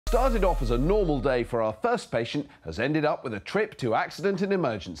started off as a normal day for our first patient has ended up with a trip to accident and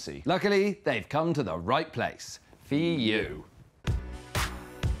emergency. Luckily, they've come to the right place. For you.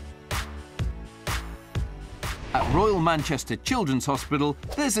 At Royal Manchester Children's Hospital,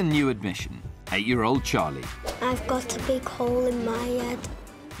 there's a new admission. 8-year-old Charlie. I've got a big hole in my head.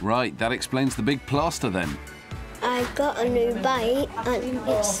 Right, that explains the big plaster then. I got a new bike and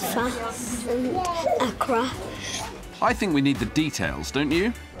it's fast and I crashed. I think we need the details, don't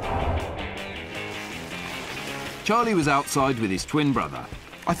you? Charlie was outside with his twin brother.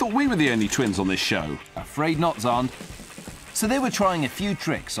 I thought we were the only twins on this show. Afraid not, Xand. So they were trying a few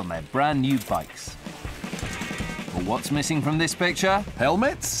tricks on their brand new bikes. But what's missing from this picture?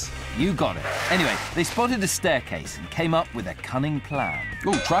 Helmets? You got it. Anyway, they spotted a staircase and came up with a cunning plan.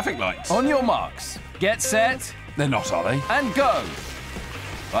 Oh, traffic lights. On your marks, get set. They're not, are they? And go.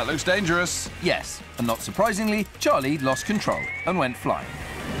 That looks dangerous. Yes, and not surprisingly, Charlie lost control and went flying.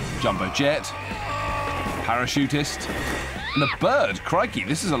 Jumbo jet, parachutist, and a bird. Crikey,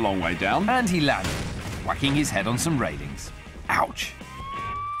 this is a long way down. And he landed, whacking his head on some railings. Ouch.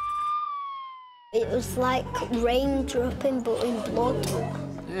 It was like rain dropping but in blood.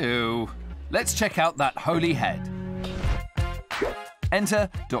 Ew. Let's check out that holy head. Enter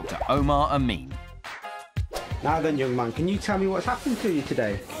Dr. Omar Amin. Now then, young man, can you tell me what's happened to you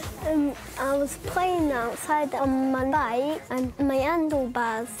today? I was playing outside on my bike and my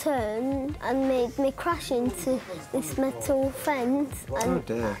handlebars turned and made me crash into this metal fence and, Oh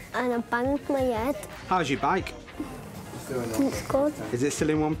dear. and I banged my head. How's your bike? It's good. Is it still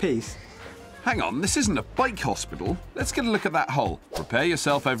in one piece? Hang on, this isn't a bike hospital. Let's get a look at that hole. Prepare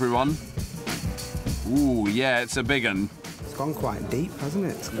yourself, everyone. Ooh, yeah, it's a big one. It's gone quite deep, hasn't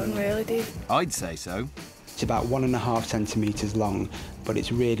it? It's gone really deep. I'd say so. It's about 1.5 centimetres long, but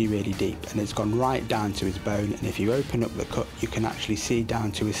it's really, really deep, and it's gone right down to his bone, and if you open up the cut, you can actually see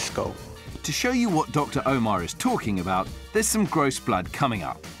down to his skull. To show you what Dr. Omar is talking about, there's some gross blood coming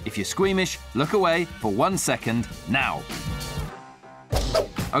up. If you're squeamish, look away for 1 second now.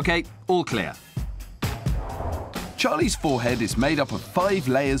 OK, all clear. Charlie's forehead is made up of 5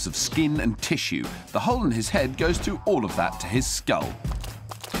 layers of skin and tissue. The hole in his head goes through all of that to his skull.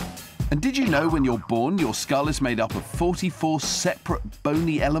 And did you know when you're born, your skull is made up of 44 separate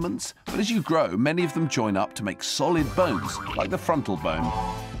bony elements? But as you grow, many of them join up to make solid bones, like the frontal bone.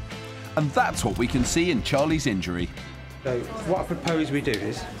 And that's what we can see in Charlie's injury. So what I propose we do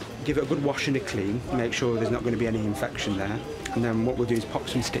is give it a good wash and a clean, make sure there's not going to be any infection there, and then what we'll do is pop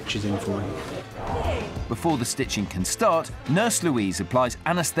some stitches in for him. Before the stitching can start, Nurse Louise applies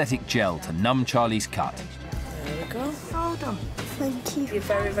anaesthetic gel to numb Charlie's cut. There we go. Well done. Thank you. You're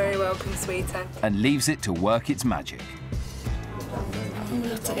very, very welcome, sweetheart. And leaves it to work its magic. You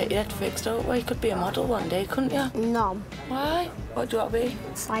have to get your head fixed, don't we? You could be a model one day, couldn't you? No. Why? What do you want to be?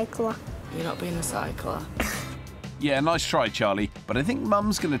 Cycler. You're not being a cycler. Yeah, nice try, Charlie, but I think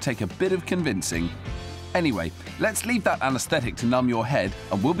Mum's going to take a bit of convincing. Anyway, let's leave that anaesthetic to numb your head,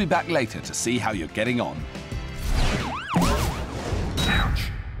 and we'll be back later to see how you're getting on.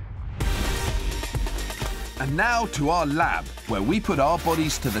 Ouch. And now to our lab, where we put our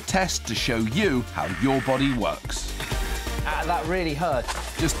bodies to the test to show you how your body works. That really hurt.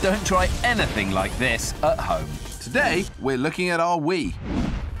 Just don't try anything like this at home. Today, we're looking at our wee.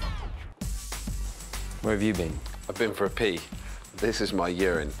 Where have you been? I've been for a pee. This is my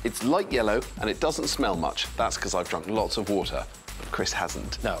urine. It's light yellow and it doesn't smell much. That's because I've drunk lots of water, but Chris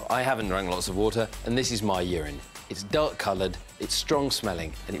hasn't. No, I haven't drunk lots of water, and this is my urine. It's dark-coloured, it's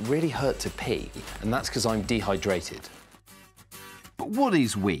strong-smelling, and it really hurt to pee, and that's because I'm dehydrated. But what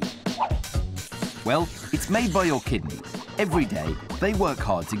is wee? Well, it's made by your kidneys. Every day, they work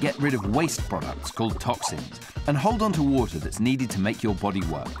hard to get rid of waste products called toxins and hold on to water that's needed to make your body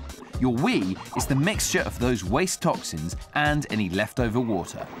work. Your wee is the mixture of those waste toxins and any leftover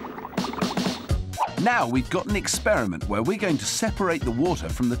water. Now we've got an experiment where we're going to separate the water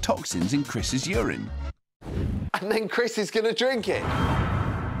from the toxins in Chris's urine. And then Chris is going to drink it.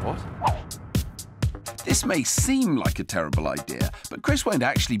 What? This may seem like a terrible idea, but Chris won't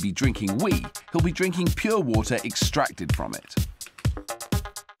actually be drinking wee. He'll be drinking pure water extracted from it.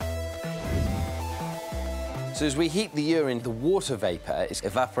 So as we heat the urine, the water vapour is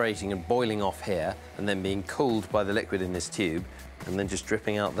evaporating and boiling off here, and then being cooled by the liquid in this tube, and then just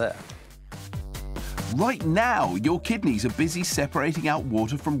dripping out there. Right now, your kidneys are busy separating out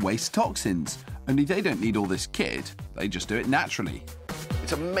water from waste toxins. Only they don't need all this kit, they just do it naturally.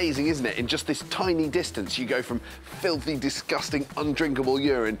 It's amazing, isn't it? In just this tiny distance, you go from filthy, disgusting, undrinkable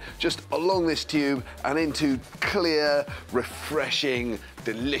urine just along this tube and into clear, refreshing,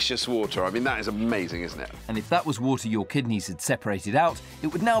 delicious water. I mean, that is amazing, isn't it? And if that was water your kidneys had separated out, it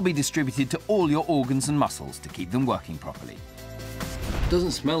would now be distributed to all your organs and muscles to keep them working properly. It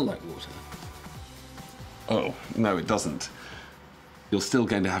doesn't smell like water. Oh, no, it doesn't. You're still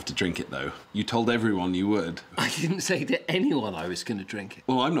going to have to drink it, though. You told everyone you would. I didn't say to anyone I was going to drink it.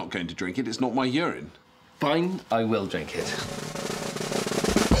 Well, I'm not going to drink it. It's not my urine. Fine, I will drink it.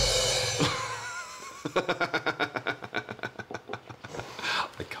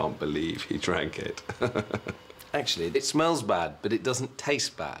 I can't believe he drank it. Actually, it smells bad, but it doesn't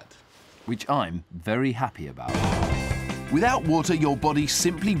taste bad. Which I'm very happy about. Without water, your body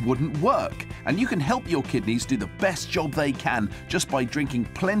simply wouldn't work, and you can help your kidneys do the best job they can just by drinking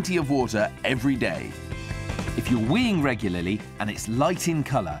plenty of water every day. If you're weeing regularly and it's light in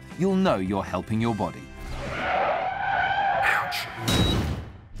colour, you'll know you're helping your body. Ouch!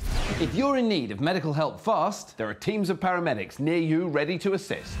 If you're in need of medical help fast, there are teams of paramedics near you ready to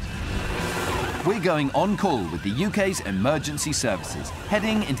assist. We're going on call with the UK's emergency services,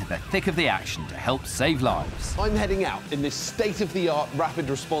 heading into the thick of the action to help save lives. I'm heading out in this state-of-the-art rapid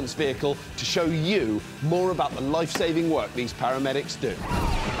response vehicle to show you more about the life-saving work these paramedics do.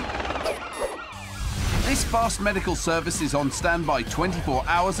 This fast medical service is on standby 24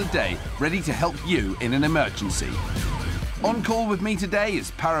 hours a day, ready to help you in an emergency. On call with me today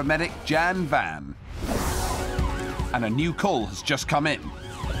is paramedic Jan Van. And a new call has just come in.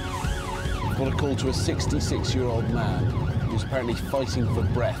 Got a call to a 66-year-old man who's apparently fighting for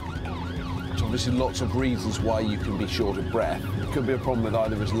breath. There's obviously lots of reasons why you can be short of breath. It could be a problem with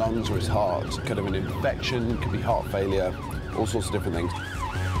either his lungs or his heart. It could have an infection, it could be heart failure, all sorts of different things.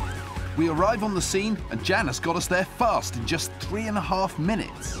 We arrive on the scene and Jan has got us there fast in just 3.5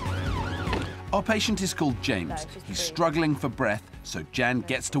 minutes. Our patient is called James. He's struggling for breath, so Jan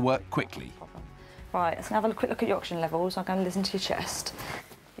gets to work quickly. Right, let's have a quick look at your oxygen levels. I'm going to listen to your chest.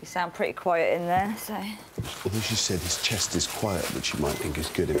 You sound pretty quiet in there, so... Although she said his chest is quiet, which you might think is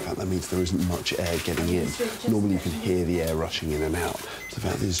good. In fact, that means there isn't much air getting in. Normally you can hear the air rushing in and out. So the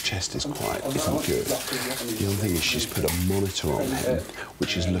fact that his chest is quiet isn't good. The other thing is she's put a monitor on him,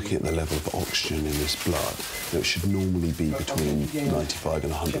 which is looking at the level of oxygen in his blood. Now, it should normally be between 95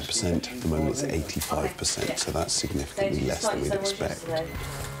 and 100%. At the moment it's 85%, so that's significantly less than we'd expect.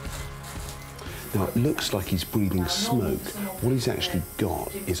 Now, it looks like he's breathing smoke. What he's actually got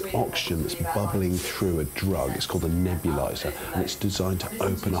is oxygen that's bubbling through a drug. It's called a nebulizer, and it's designed to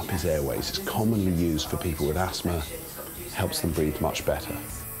open up his airways. It's commonly used for people with asthma, helps them breathe much better.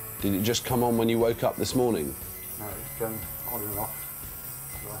 Did it just come on when you woke up this morning? No, it's been on and off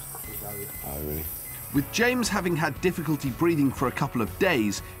the last couple of days. Oh, really? With James having had difficulty breathing for a couple of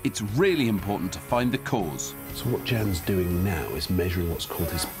days, it's really important to find the cause. So what Jan's doing now is measuring what's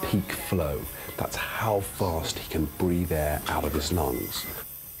called his peak flow. That's how fast he can breathe air out of his lungs.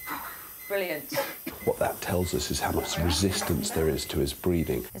 Brilliant. What that tells us is how much resistance there is to his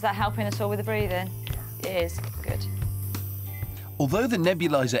breathing. Is that helping us all with the breathing? It is. Good. Although the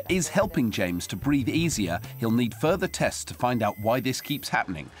nebulizer is helping James to breathe easier, he'll need further tests to find out why this keeps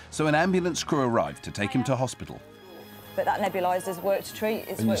happening, so an ambulance crew arrived to take him to hospital. But that nebulizer's worked to treat,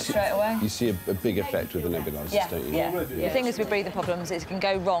 it's worked straight away. You see a big effect with the nebulizers, don't you? Yeah. The thing is with breathing problems is it can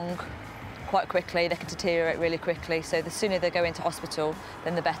go wrong quite quickly, they can deteriorate really quickly, so the sooner they go into hospital,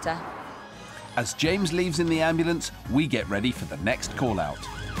 then the better. As James leaves in the ambulance, we get ready for the next call-out.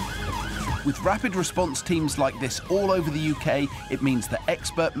 With rapid response teams like this all over the UK, it means that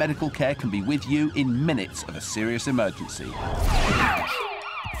expert medical care can be with you in minutes of a serious emergency.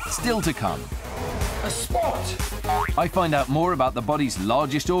 Still to come. A spot! I find out more about the body's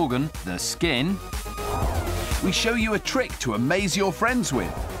largest organ, the skin. We show you a trick to amaze your friends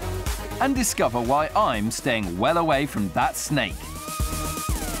with. And discover why I'm staying well away from that snake.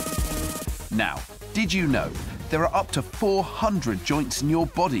 Now, did you know there are up to 400 joints in your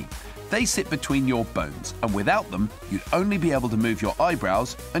body? They sit between your bones, and without them, you'd only be able to move your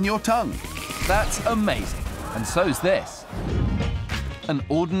eyebrows and your tongue. That's amazing. And so's this. An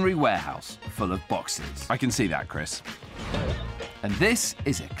ordinary warehouse full of boxes. I can see that, Chris. And this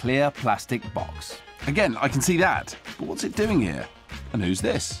is a clear plastic box. Again, I can see that. But what's it doing here? And who's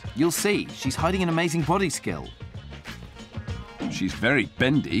this? You'll see, she's hiding an amazing body skill. She's very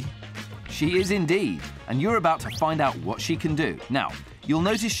bendy. She is indeed, and you're about to find out what she can do. Now, you'll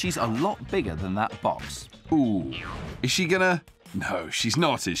notice she's a lot bigger than that box. Ooh, is she gonna... No, she's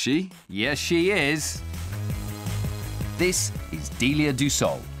not, is she? Yes, she is. This is Delia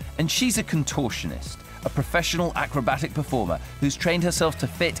Dussault, and she's a contortionist, a professional acrobatic performer who's trained herself to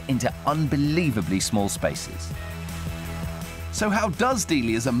fit into unbelievably small spaces. So how does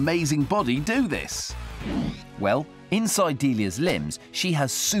Delia's amazing body do this? Well, inside Delia's limbs, she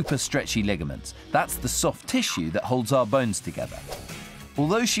has super stretchy ligaments. That's the soft tissue that holds our bones together.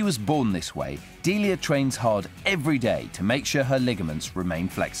 Although she was born this way, Delia trains hard every day to make sure her ligaments remain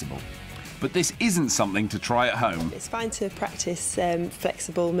flexible. But this isn't something to try at home. It's fine to practice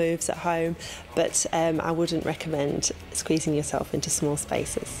flexible moves at home, but I wouldn't recommend squeezing yourself into small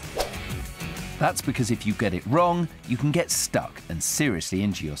spaces. That's because if you get it wrong, you can get stuck and seriously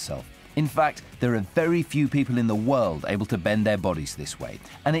injure yourself. In fact, there are very few people in the world able to bend their bodies this way,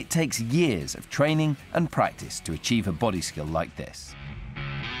 and it takes years of training and practice to achieve a body skill like this.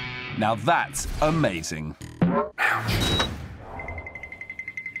 Now that's amazing.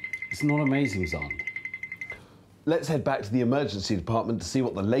 It's not amazing, Xand. Let's head back to the emergency department to see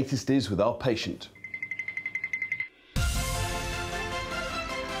what the latest is with our patient.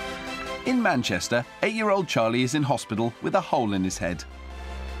 In Manchester, 8-year-old Charlie is in hospital with a hole in his head.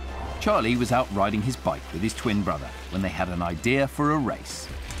 Charlie was out riding his bike with his twin brother when they had an idea for a race.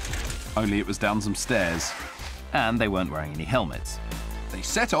 Only it was down some stairs. And they weren't wearing any helmets. They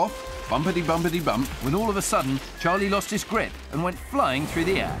set off, bumpity-bumpity-bump, When all of a sudden, Charlie lost his grip and went flying through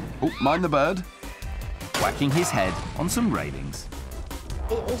the air, oh, mind the bird, whacking his head on some railings.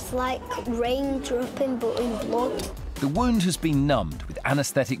 It was like rain dropping but in blood. The wound has been numbed with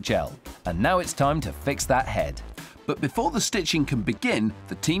anaesthetic gel, and now it's time to fix that head. But before the stitching can begin,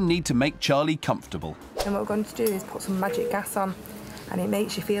 the team need to make Charlie comfortable. And what we're going to do is put some magic gas on, and it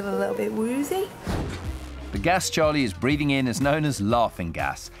makes you feel a little bit woozy. The gas Charlie is breathing in is known as laughing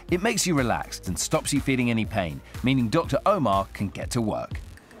gas. It makes you relaxed and stops you feeling any pain, meaning Dr. Omar can get to work.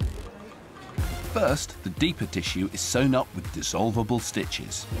 First, the deeper tissue is sewn up with dissolvable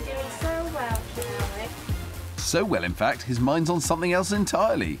stitches. You're doing so well, Charlie. So well, in fact, his mind's on something else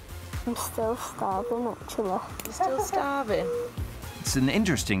entirely. I'm still starving, actually. You're still starving? It's an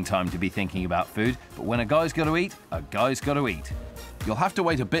interesting time to be thinking about food, but when a guy's got to eat, a guy's got to eat. You'll have to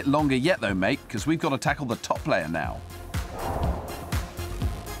wait a bit longer yet, though, mate, because we've got to tackle the top layer now.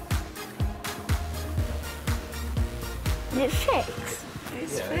 Is it fixed?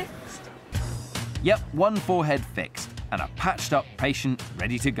 It's fixed. Yep, one forehead fixed, and a patched up patient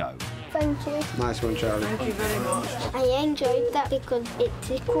ready to go. Thank you. Nice one, Charlie. Thank you very much. I enjoyed that because it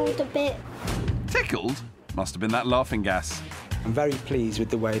tickled a bit. Tickled? Must have been that laughing gas. I'm very pleased with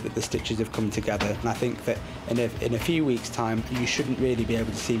the way that the stitches have come together, and I think that in a few weeks' time, you shouldn't really be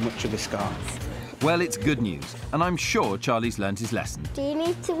able to see much of the scar. Well, it's good news, and I'm sure Charlie's learned his lesson. Do you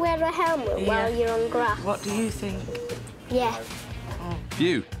need to wear a helmet while you're on grass? What do you think? Yeah.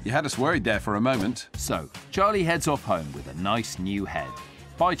 Phew, you had us worried there for a moment. So, Charlie heads off home with a nice new head.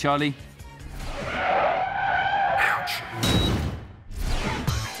 Bye, Charlie. Ouch!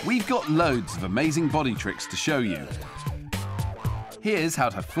 We've got loads of amazing body tricks to show you. Here's how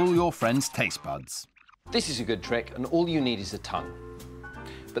to fool your friend's taste buds. This is a good trick, and all you need is a tongue.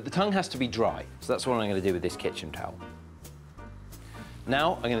 But the tongue has to be dry, so that's what I'm going to do with this kitchen towel.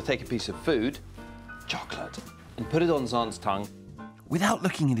 Now I'm going to take a piece of food, chocolate, and put it on Xand's tongue. Without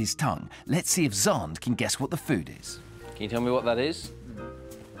looking at his tongue, let's see if Xand can guess what the food is. Can you tell me what that is?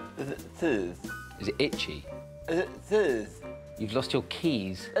 Is it tooth? Is it itchy? Is it tooth? You've lost your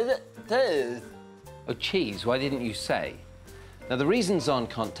keys. Is it tooth? Oh, cheese, why didn't you say? Now, the reason Xand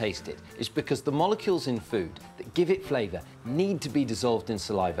can't taste it is because the molecules in food that give it flavour need to be dissolved in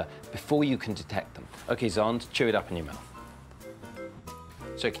saliva before you can detect them. OK, Xand, chew it up in your mouth.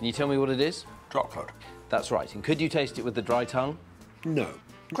 So, can you tell me what it is? Chocolate. That's right. And could you taste it with the dry tongue? No.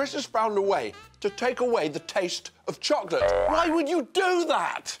 Chris has found a way to take away the taste of chocolate. Why would you do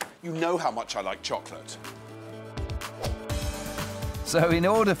that? You know how much I like chocolate. So in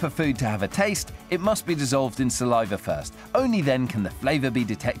order for food to have a taste, it must be dissolved in saliva first. Only then can the flavour be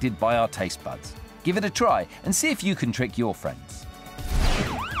detected by our taste buds. Give it a try and see if you can trick your friends.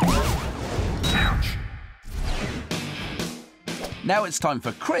 Ouch! Now it's time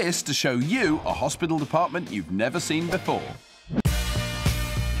for Chris to show you a hospital department you've never seen before.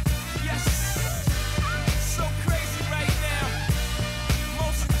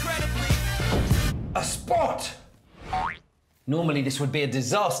 A spot! Normally this would be a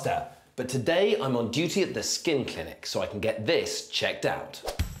disaster, but today I'm on duty at the skin clinic so I can get this checked out.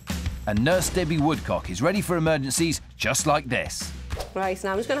 And Nurse Debbie Woodcock is ready for emergencies just like this. Right,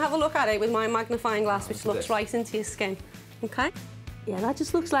 now I'm just going to have a look at it with my magnifying glass, which looks right into your skin. OK? Yeah, that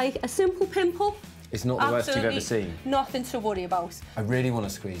just looks like a simple pimple. It's not the worst you've ever seen. Nothing to worry about. I really want to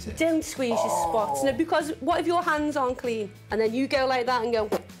squeeze it. Don't squeeze your spots. No, because what if your hands aren't clean? And then you go like that and go...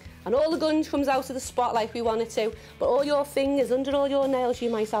 And all the gunge comes out of the spot like we want it to, but all your fingers, under all your nails, you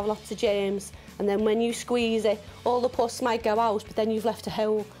might have lots of germs. And then when you squeeze it, all the pus might go out, but then you've left a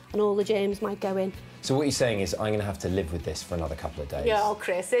hole and all the germs might go in. So what you're saying is I'm going to have to live with this for another couple of days? Yeah, oh,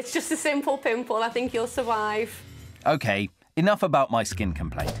 Chris, it's just a simple pimple. I think you'll survive. OK, enough about my skin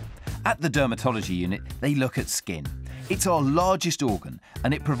complaint. At the dermatology unit, they look at skin. It's our largest organ,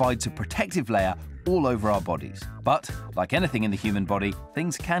 and it provides a protective layer all over our bodies. But, like anything in the human body,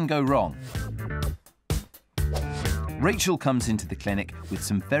 things can go wrong. Rachel comes into the clinic with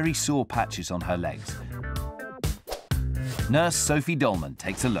some very sore patches on her legs. Nurse Sophie Dolman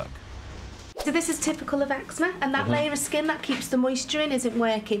takes a look. So this is typical of eczema, and that layer of skin that keeps the moisture in isn't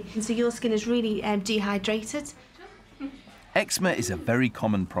working, and so your skin is really dehydrated. Eczema is a very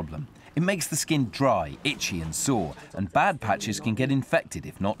common problem. It makes the skin dry, itchy and sore, and bad patches can get infected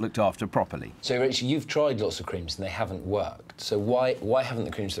if not looked after properly. So, Rachel, you've tried lots of creams and they haven't worked. So why haven't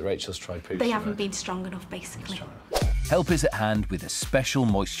the creams that Rachel's tried previously They haven't been strong enough, basically. Help is at hand with a special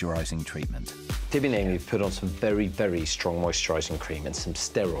moisturising treatment. Tibby and Amy have put on some very, very strong moisturising cream and some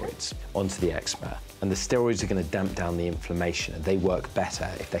steroids onto the eczema. And the steroids are going to damp down the inflammation, and they work better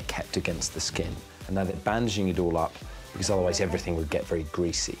if they're kept against the skin. And now they're bandaging it all up, because otherwise everything would get very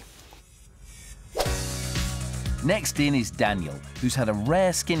greasy. Next in is Daniel, who's had a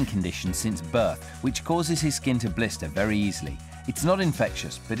rare skin condition since birth, which causes his skin to blister very easily. It's not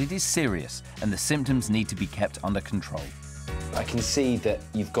infectious, but it is serious, and the symptoms need to be kept under control. I can see that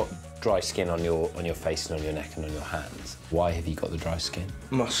you've got dry skin on your face and on your neck and on your hands. Why have you got the dry skin?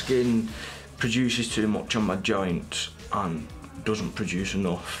 My skin produces too much on my joints and doesn't produce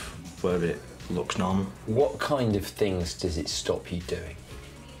enough where it looks normal. What kind of things does it stop you doing?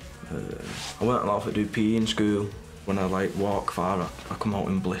 I weren't allowed to do PE in school. When I walk far, I come out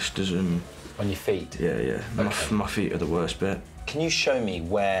in blisters and... On your feet? Yeah, yeah. Okay. My feet are the worst bit. Can you show me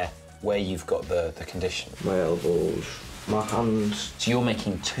where you've got the condition? My elbows, my hands. So you're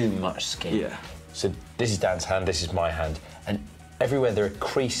making too much skin? Yeah. So this is Dan's hand, this is my hand, and everywhere there are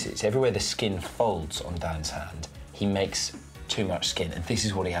creases, everywhere the skin folds on Dan's hand, he makes too much skin, and this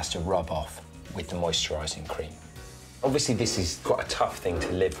is what he has to rub off with the moisturising cream. Obviously, this is quite a tough thing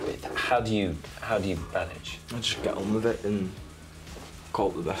to live with. How do you manage? I just get on with it and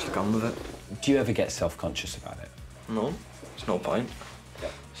cope the best I can with it. Do you ever get self-conscious about it? No, it's no point.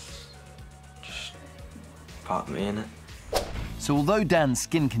 Just part of me, innit? So although Dan's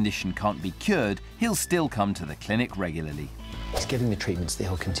skin condition can't be cured, he'll still come to the clinic regularly. He's getting the treatments that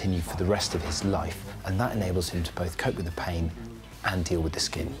he'll continue for the rest of his life, and that enables him to both cope with the pain and deal with the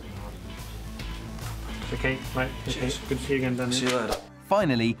skin. OK, right, OK. Good to see you again, Daniel. See you later.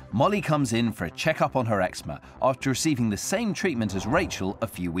 Finally, Molly comes in for a checkup on her eczema after receiving the same treatment as Rachel a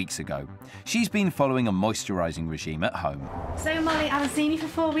few weeks ago. She's been following a moisturising regime at home. So, Molly, I haven't seen you for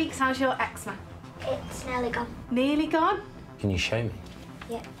 4 weeks. How's your eczema? It's nearly gone. Nearly gone? Can you show me?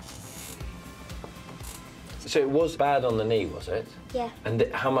 Yeah. So it was bad on the knee, was it? Yeah. And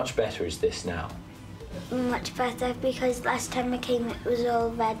how much better is this now? Much better, because last time I came it was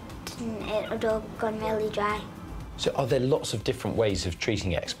all red and it had all gone really dry. So are there lots of different ways of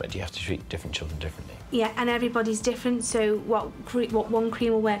treating eczema? Do you have to treat different children differently? Yeah, and everybody's different, so what one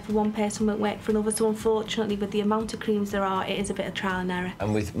cream will work for one person won't work for another, so unfortunately with the amount of creams there are, it is a bit of trial and error.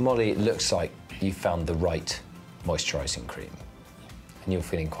 And with Molly, it looks like you found the right moisturising cream, and you're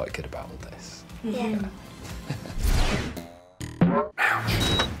feeling quite good about all this. Yeah.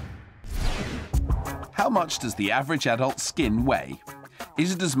 How much does the average adult skin weigh?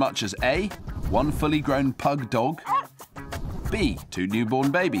 Is it as much as A, 1 fully grown pug dog, B, 2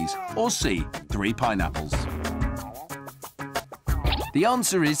 newborn babies, or C, 3 pineapples? The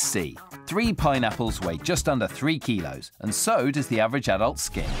answer is C. 3 pineapples weigh just under 3 kilos, and so does the average adult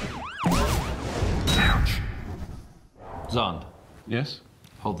skin. Xand. Yes?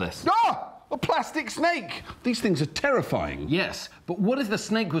 Hold this. Ah! A plastic snake! These things are terrifying. Yes, but what if the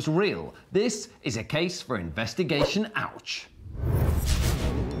snake was real? This is a case for investigation. Ouch.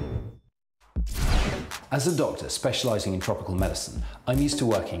 As a doctor specialising in tropical medicine, I'm used to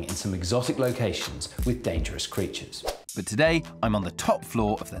working in some exotic locations with dangerous creatures. But today, I'm on the top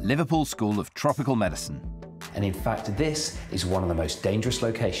floor of the Liverpool School of Tropical Medicine. And in fact, this is one of the most dangerous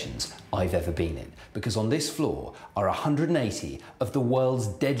locations I've ever been in, because on this floor are 180 of the world's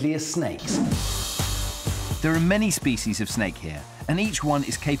deadliest snakes. There are many species of snake here, and each one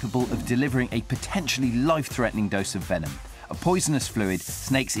is capable of delivering a potentially life-threatening dose of venom, a poisonous fluid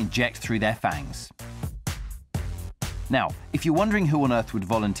snakes inject through their fangs. Now, if you're wondering who on earth would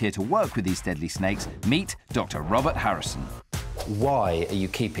volunteer to work with these deadly snakes, meet Dr. Robert Harrison. Why are you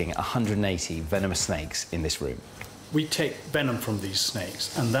keeping 180 venomous snakes in this room? We take venom from these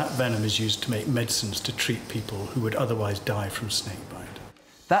snakes, and that venom is used to make medicines to treat people who would otherwise die from snake bite.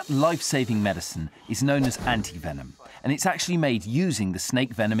 That life-saving medicine is known as anti-venom, and it's actually made using the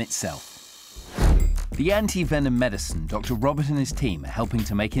snake venom itself. The anti-venom medicine Dr. Robert and his team are helping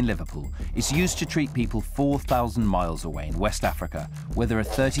to make in Liverpool is used to treat people 4,000 miles away in West Africa, where there are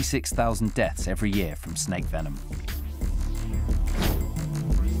 36,000 deaths every year from snake venom.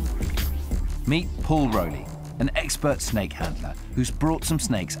 Meet Paul Rowley, an expert snake handler who's brought some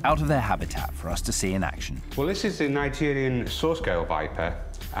snakes out of their habitat for us to see in action. Well, this is the Nigerian saw-scale viper,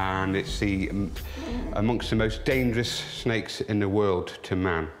 and it's amongst the most dangerous snakes in the world to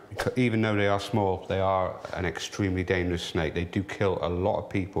man. Even though they are small, they are an extremely dangerous snake. They do kill a lot of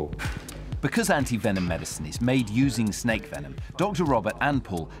people. Because anti-venom medicine is made using snake venom, Dr. Robert and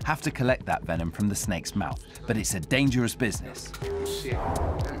Paul have to collect that venom from the snake's mouth, but it's a dangerous business.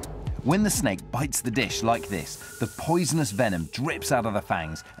 When the snake bites the dish like this, the poisonous venom drips out of the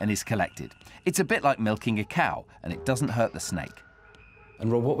fangs and is collected. It's a bit like milking a cow, and it doesn't hurt the snake.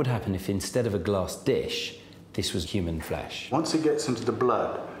 And Rob, what would happen if instead of a glass dish, this was human flesh? Once it gets into the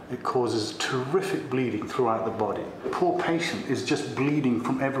blood, it causes terrific bleeding throughout the body. The poor patient is just bleeding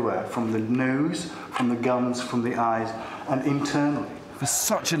from everywhere, from the nose, from the gums, from the eyes, and internally. For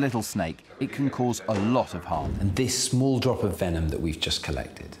such a little snake, it can cause a lot of harm. And this small drop of venom that we've just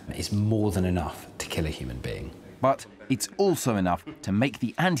collected is more than enough to kill a human being. But it's also enough to make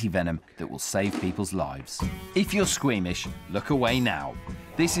the anti-venom that will save people's lives. If you're squeamish, look away now.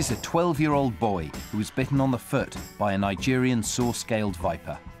 This is a 12-year-old boy who was bitten on the foot by a Nigerian saw-scaled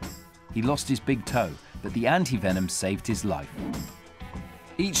viper. He lost his big toe, but the anti-venom saved his life.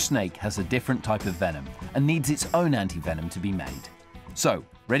 Each snake has a different type of venom and needs its own anti-venom to be made. So,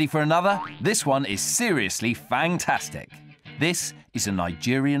 ready for another? This one is seriously fantastic. This is a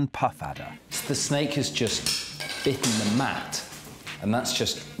Nigerian puff adder. So the snake has just bitten the mat, and that's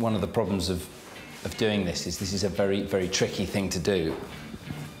just one of the problems of doing this. This is a very, very tricky thing to do.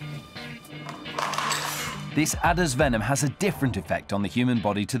 This adder's venom has a different effect on the human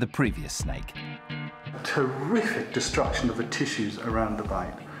body to the previous snake. Terrific destruction of the tissues around the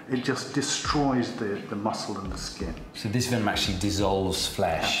bite. It just destroys the muscle and the skin. So this venom actually dissolves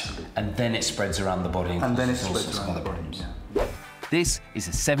flesh, Absolutely. And then it spreads around the body and then it causes all spreads sorts of around other the body. problems. Yeah. This is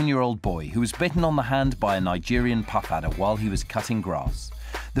a 7-year-old boy who was bitten on the hand by a Nigerian puff adder while he was cutting grass.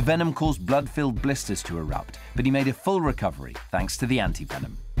 The venom caused blood-filled blisters to erupt, but he made a full recovery thanks to the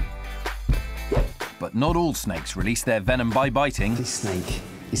anti-venom. But not all snakes release their venom by biting. This snake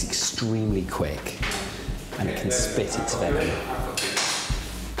is extremely quick, and it can spit its venom.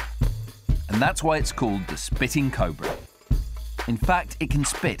 And that's why it's called the spitting cobra. In fact, it can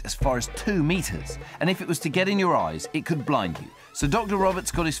spit as far as 2 meters, and if it was to get in your eyes, it could blind you. So Dr.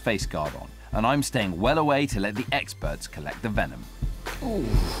 Robert's got his face guard on, and I'm staying well away to let the experts collect the venom. Ooh.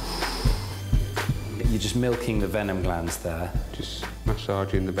 You're just milking the venom glands there. Just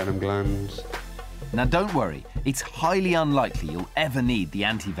massaging the venom glands. Now don't worry, it's highly unlikely you'll ever need the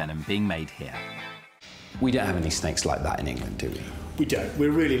anti-venom being made here. We don't have any snakes like that in England, do we? We don't.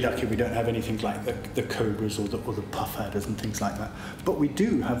 We're really lucky we don't have anything like the cobras or the puff adders and things like that. But we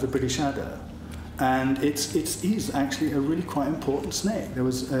do have the British adder. And it is actually a really quite important snake. There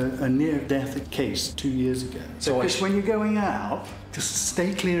was a near-death case 2 years ago. So when you're going out, just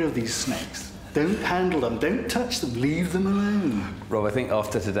stay clear of these snakes. Don't handle them, don't touch them, leave them alone. Rob, I think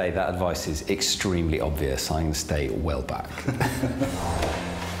after today that advice is extremely obvious. I'm going to stay well back.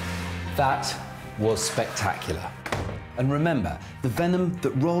 That was spectacular. And remember, the venom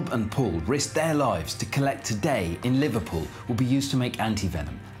that Rob and Paul risked their lives to collect today in Liverpool will be used to make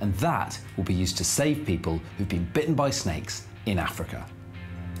anti-venom, and that will be used to save people who've been bitten by snakes in Africa.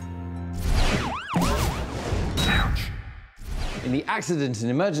 Ouch. In the Accident and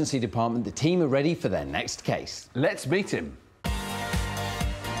Emergency Department, the team are ready for their next case. Let's meet him.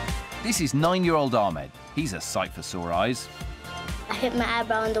 This is 9-year-old Ahmed. He's a sight for sore eyes. I hit my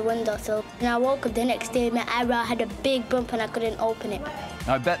eyebrow on the windowsill. And I woke up the next day, my eyebrow had a big bump and I couldn't open it.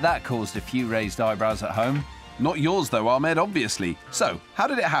 I bet that caused a few raised eyebrows at home. Not yours though, Ahmed, obviously. So, how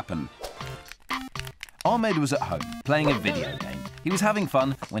did it happen? Ahmed was at home, playing a video game. He was having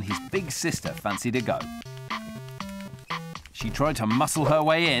fun when his big sister fancied a go. She tried to muscle her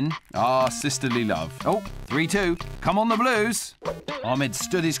way in. Ah, sisterly love. Oh, 3-2. Come on the Blues. Ahmed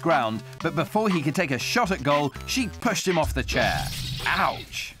stood his ground, but before he could take a shot at goal, she pushed him off the chair.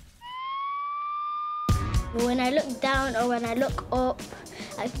 Ouch. When I look down or when I look up,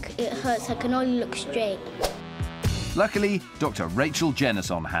 it hurts. I can only look straight. Luckily, Dr. Rachel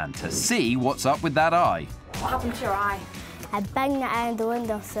Jenner's on hand to see what's up with that eye. What happened to your eye? I banged the eye on the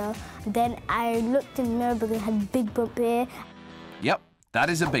windowsill. Then I looked in the mirror because it had a big bump here. Yep, that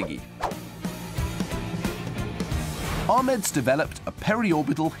is a biggie. Ahmed's developed a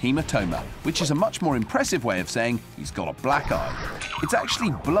periorbital hematoma, which is a much more impressive way of saying he's got a black eye. It's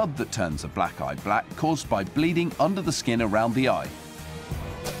actually blood that turns a black eye black, caused by bleeding under the skin around the eye,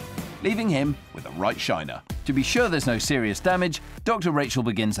 leaving him with a right shiner. To be sure there's no serious damage, Dr. Rachel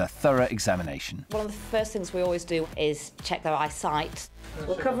begins a thorough examination. One of the first things we always do is check their eyesight.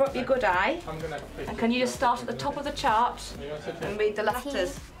 We'll cover up your good eye. And can you just start at the top of the chart and read the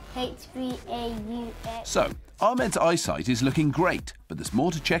letters? H-V-A-U-X. So, Ahmed's eyesight is looking great, but there's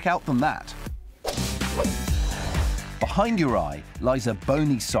more to check out than that. Behind your eye lies a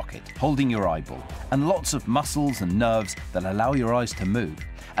bony socket holding your eyeball, and lots of muscles and nerves that allow your eyes to move.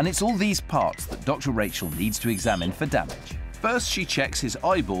 And it's all these parts that Dr. Rachel needs to examine for damage. First, she checks his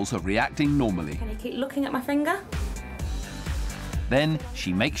eyeballs are reacting normally. Can you keep looking at my finger? Then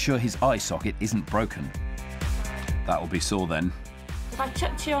she makes sure his eye socket isn't broken. That'll be sore then. If I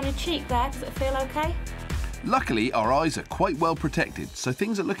chucked you on your cheek there, does it feel okay? Luckily, our eyes are quite well protected, so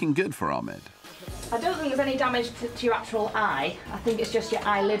things are looking good for Ahmed. I don't think there's any damage to your actual eye. I think it's just your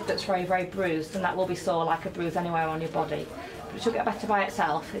eyelid that's very, very bruised, and that will be sore like a bruise anywhere on your body. But it should get better by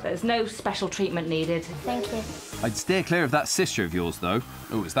itself. There's no special treatment needed. Thank you. I'd steer clear of that sister of yours, though.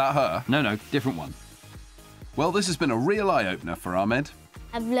 Oh, is that her? No, different one. Well, this has been a real eye-opener for Ahmed.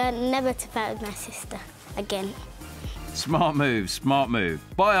 I've learned never to fight with my sister again. Smart move, smart move.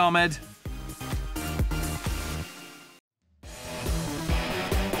 Bye, Ahmed.